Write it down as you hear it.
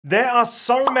There are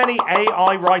so many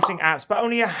AI writing apps, but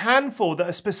only a handful that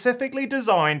are specifically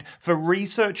designed for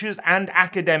researchers and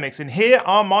academics. And here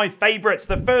are my favorites.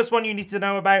 The first one you need to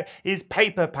know about is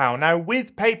PaperPal. Now,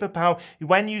 with PaperPal,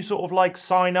 when you sort of like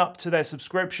sign up to their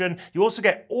subscription, you also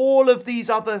get all of these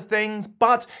other things,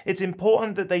 but it's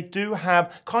important that they do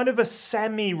have kind of a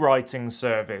semi-writing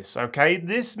service, okay?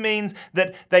 This means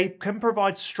that they can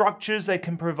provide structures, they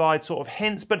can provide sort of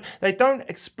hints, but they don't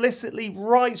explicitly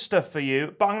write stuff for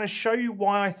you. But I'm going to show you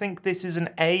why I think this is an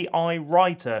AI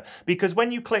writer, because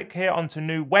when you click here onto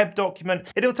new web document,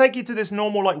 it'll take you to this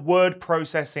normal like word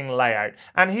processing layout.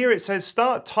 And here it says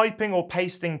start typing or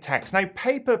pasting text. Now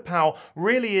PaperPal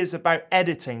really is about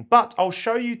editing, but I'll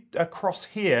show you across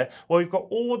here where we've got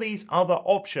all these other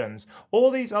options.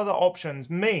 All these other options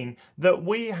mean that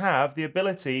we have the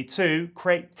ability to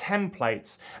create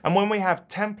templates. And when we have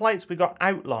templates, we've got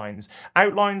outlines.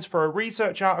 Outlines for a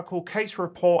research article, case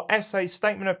report, essay,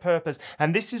 statement of purpose,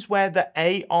 and this is where the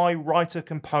AI writer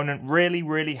component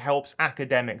really helps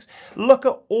academics. Look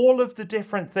at all of the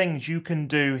different things you can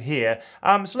do here.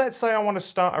 So let's say I want to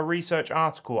start a research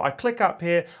article. I click up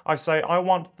here, I say I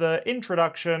want the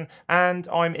introduction, and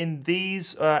I'm in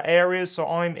these areas, so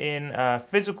I'm in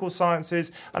physical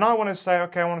sciences, and I want to say,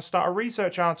 okay, I want to start a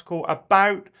research article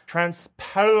about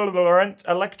transparent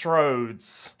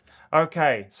electrodes.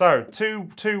 Okay, so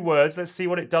two words. Let's see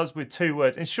what it does with 2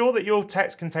 words. Ensure that your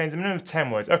text contains a minimum of 10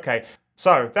 words. Okay,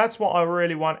 so that's what I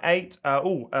really want. 8.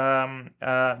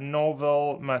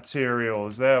 Novel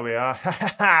materials. There we are.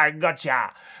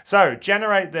 Gotcha. So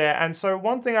generate there. And so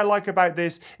one thing I like about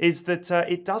this is that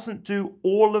it doesn't do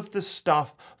all of the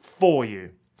stuff for you.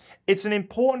 It's an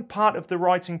important part of the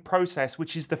writing process,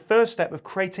 which is the first step of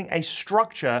creating a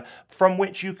structure from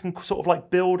which you can sort of like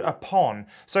build upon.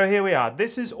 So here we are.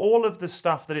 This is all of the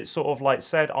stuff that it sort of like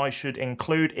said I should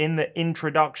include in the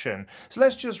introduction. So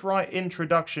let's just write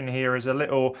introduction here as a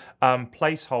little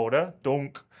placeholder.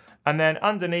 Donk. And then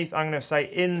underneath, I'm going to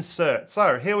say insert.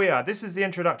 So here we are. This is the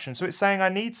introduction. So it's saying I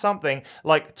need something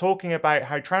like talking about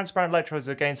how transparent electrodes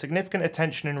have gained significant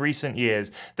attention in recent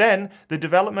years. Then the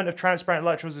development of transparent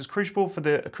electrodes is crucial for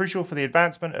the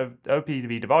advancement of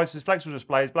OPV devices, flexible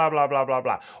displays, blah, blah, blah, blah,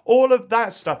 blah. All of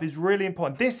that stuff is really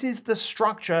important. This is the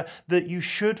structure that you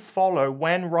should follow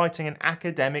when writing an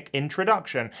academic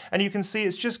introduction. And you can see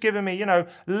it's just given me, you know,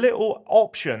 little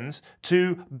options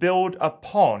to build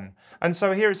upon. And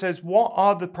so here it says, what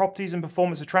are the properties and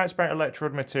performance of transparent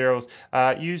electrode materials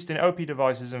used in OP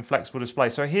devices and flexible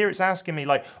displays? So here it's asking me,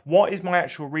 like, what is my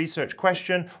actual research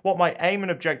question, what my aim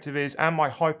and objective is, and my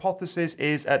hypothesis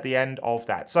is at the end of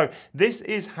that. So this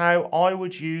is how I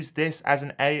would use this as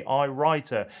an AI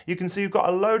writer. You can see we've got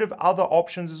a load of other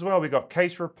options as well. We've got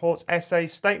case reports,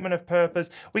 essays, statement of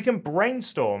purpose. We can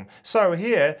brainstorm. So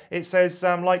here it says,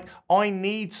 like, I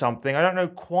need something. I don't know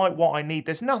quite what I need.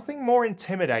 There's nothing more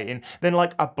intimidating than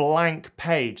like a blank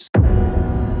page.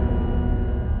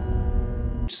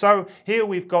 So here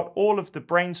we've got all of the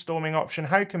brainstorming option.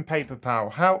 How can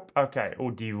PaperPal help? Okay,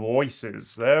 or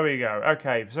devices. There we go.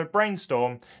 Okay, so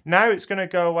brainstorm. Now it's going to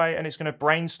go away and it's going to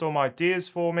brainstorm ideas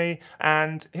for me.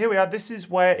 And here we are. This is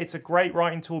where it's a great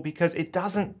writing tool because it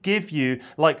doesn't give you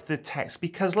like the text.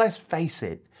 Because let's face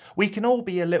it, we can all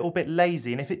be a little bit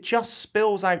lazy, and if it just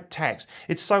spills out text,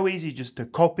 it's so easy just to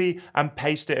copy and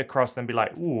paste it across and be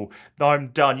like, ooh, I'm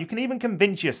done. You can even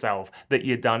convince yourself that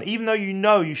you're done, even though you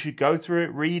know you should go through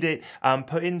it, read it,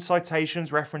 put in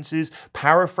citations, references,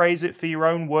 paraphrase it for your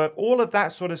own work, all of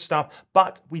that sort of stuff,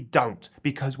 but we don't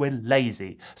because we're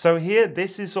lazy. So here,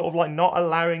 this is sort of like not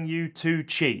allowing you to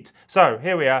cheat. So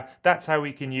here we are. That's how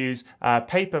we can use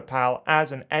PaperPal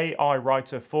as an AI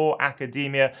writer for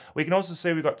academia. We can also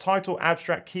see we've got title,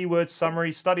 abstract, keywords,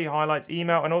 summary, study highlights,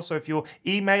 email, and also if you're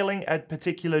emailing a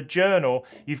particular journal,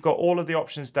 you've got all of the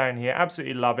options down here.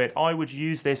 Absolutely love it. I would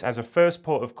use this as a first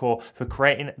port of call for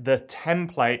creating the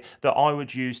template that I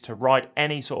would use to write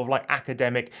any sort of like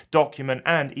academic document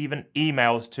and even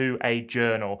emails to a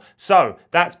journal. So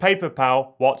that's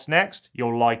PaperPal. What's next?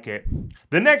 You'll like it.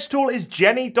 The next tool is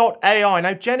Jenny.AI.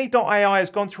 Now Jenny.AI has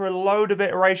gone through a load of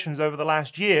iterations over the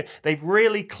last year. They've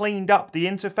really cleaned up the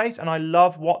interface and I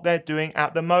love what they're doing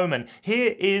at the moment.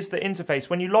 Here is the interface.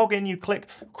 When you log in, you click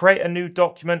create a new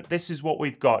document. This is what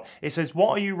we've got. It says,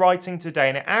 what are you writing today?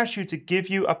 And it asks you to give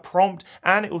you a prompt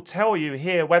and it will tell you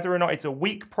here whether or not it's a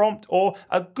weak prompt or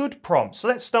a good prompt. So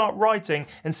let's start writing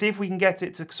and see if we can get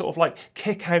it to sort of like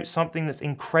kick out something that's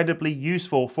incredibly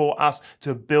useful for us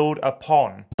to build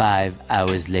upon. 5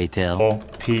 hours later.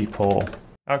 People.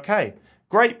 Okay,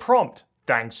 great prompt.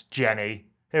 Thanks, Jenny.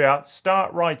 Here we are,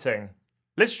 start writing.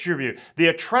 Literature review. The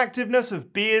attractiveness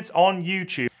of beards on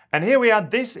YouTube. And here we are.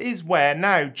 This is where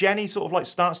now Jenny sort of like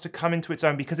starts to come into its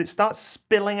own because it starts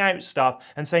spilling out stuff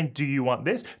and saying, do you want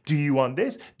this? Do you want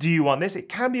this? Do you want this? It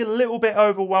can be a little bit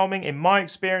overwhelming in my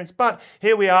experience, but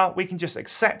here we are. We can just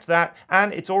accept that,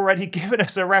 and it's already given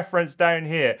us a reference down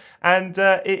here. And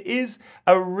it is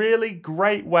a really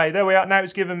great way. There we are. Now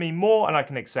it's given me more, and I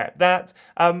can accept that.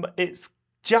 It's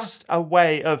just a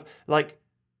way of like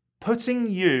putting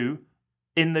you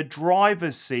in the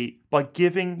driver's seat by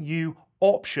giving you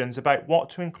options about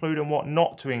what to include and what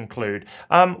not to include.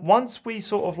 Once we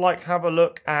sort of like have a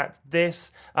look at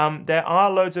this, there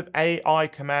are loads of AI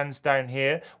commands down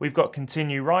here. We've got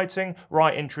continue writing,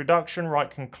 write introduction, write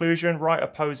conclusion, write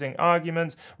opposing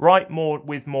arguments, write more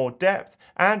with more depth,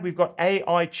 and we've got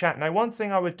AI chat. Now, one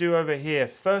thing I would do over here,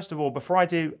 first of all, before I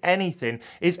do anything,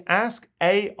 is ask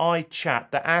AI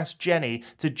chat that asks Jenny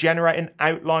to generate an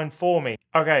outline for me.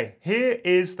 Okay, here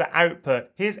is the output.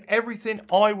 Here's everything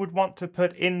I would want to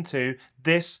put into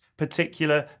this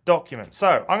particular document.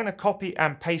 So I'm going to copy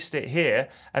and paste it here,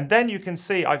 and then you can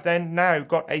see I've then now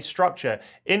got a structure.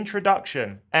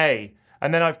 Introduction, A.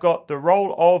 And then I've got the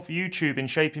role of YouTube in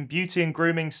shaping beauty and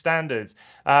grooming standards.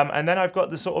 And then I've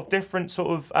got the sort of different sort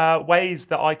of ways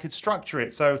that I could structure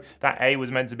it. So that A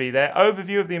was meant to be there.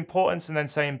 Overview of the importance, and then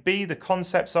saying B, the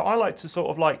concept. So I like to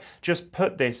sort of like just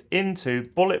put this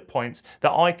into bullet points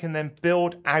that I can then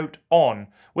build out on,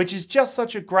 which is just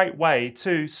such a great way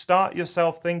to start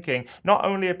yourself thinking not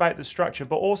only about the structure,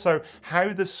 but also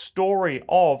how the story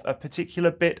of a particular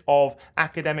bit of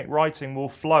academic writing will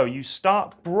flow. You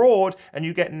start broad and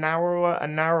you get narrower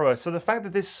and narrower. So the fact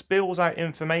that this spills out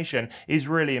information is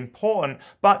really important,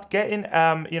 but getting,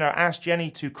 Ask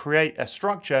Jenny to create a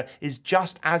structure is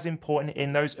just as important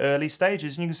in those early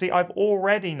stages. And you can see I've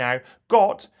already now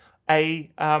got a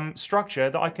structure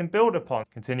that I can build upon.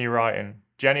 Continue writing.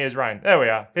 Jenny is writing. There we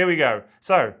are. Here we go.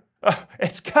 So,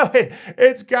 it's going.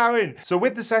 It's going. So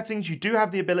with the settings, you do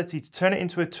have the ability to turn it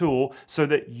into a tool so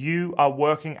that you are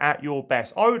working at your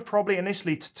best. I would probably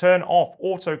initially turn off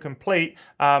autocomplete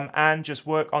and just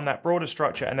work on that broader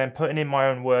structure and then putting in my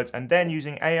own words and then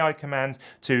using AI commands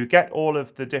to get all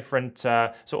of the different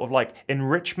sort of like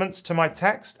enrichments to my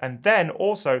text, and then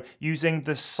also using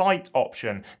the cite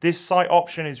option. This cite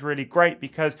option is really great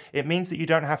because it means that you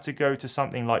don't have to go to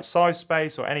something like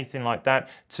SciSpace or anything like that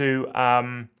to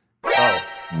oh,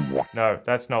 no,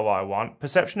 that's not what I want.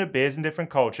 Perception of beers in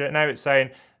different culture. Now it's saying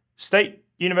State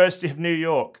University of New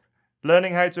York,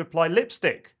 learning how to apply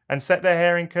lipstick and set their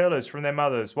hair in curlers from their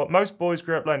mothers. What most boys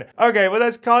grew up learning. Okay, well,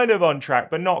 that's kind of on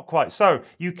track, but not quite. So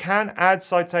you can add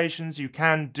citations, you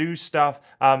can do stuff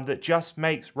that just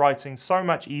makes writing so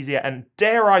much easier and,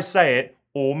 dare I say it,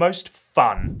 almost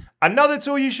fun. Another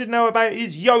tool you should know about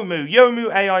is YOMU.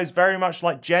 YOMU AI is very much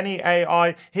like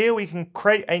Jenny.AI. Here we can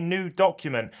create a new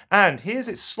document, and here's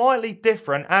it's slightly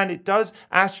different, and it does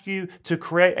ask you to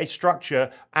create a structure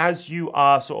as you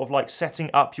are sort of like setting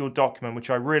up your document, which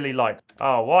I really like.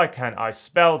 Oh, why can't I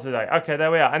spell today? Okay,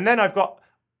 there we are. And then I've got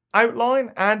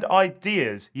outline and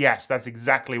ideas. Yes, that's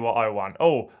exactly what I want.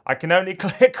 Oh, I can only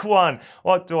click one.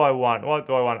 What do I want? What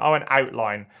do I want? Oh, an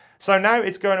outline. So now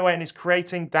it's going away and it's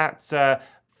creating that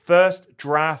first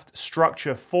draft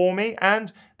structure for me,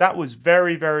 and that was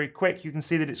very, very quick. You can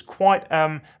see that it's quite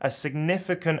a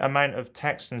significant amount of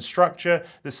text and structure.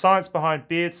 The science behind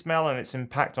beard smell and its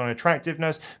impact on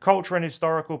attractiveness, culture and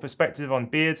historical perspective on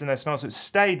beards and their smell. So it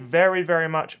stayed very, very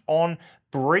much on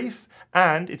brief,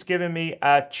 and it's given me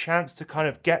a chance to kind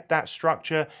of get that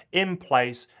structure in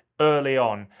place early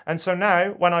on. And so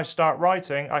now when I start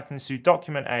writing, I can do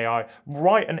document AI,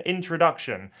 write an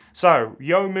introduction. So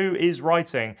YOMU is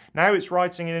writing. Now it's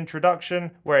writing an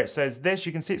introduction where it says this.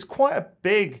 You can see it's quite a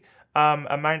big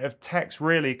amount of text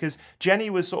really, because Jenny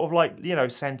was sort of like, you know,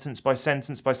 sentence by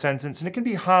sentence by sentence, and it can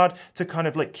be hard to kind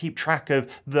of like keep track of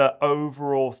the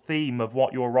overall theme of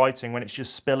what you're writing when it's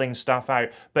just spilling stuff out.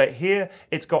 But here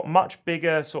it's got much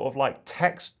bigger sort of like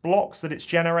text blocks that it's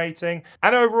generating,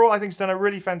 and overall I think it's done a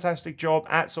really fantastic job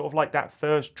at sort of like that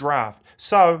first draft.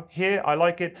 So here I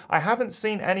like it. I haven't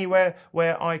seen anywhere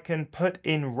where I can put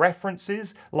in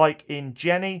references like in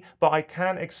Jenny, but I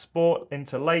can export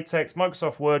into LaTeX,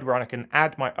 Microsoft Word, where I can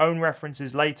add my own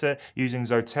references later using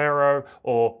Zotero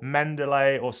or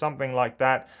Mendeley or something like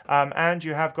that. And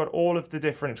you have got all of the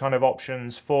different kind of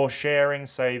options for sharing,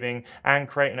 saving, and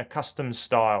creating a custom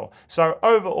style. So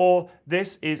overall,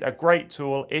 this is a great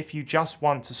tool if you just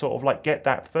want to sort of like get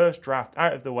that first draft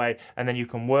out of the way, and then you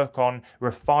can work on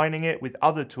refining it with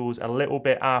other tools a little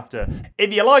bit after.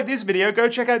 If you like this video, go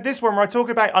check out this one where I talk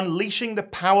about unleashing the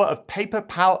power of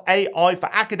PaperPal AI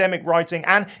for academic writing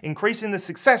and increasing the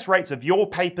success rates of your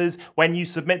papers when you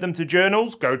submit them to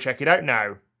journals. Go check it out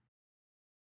now.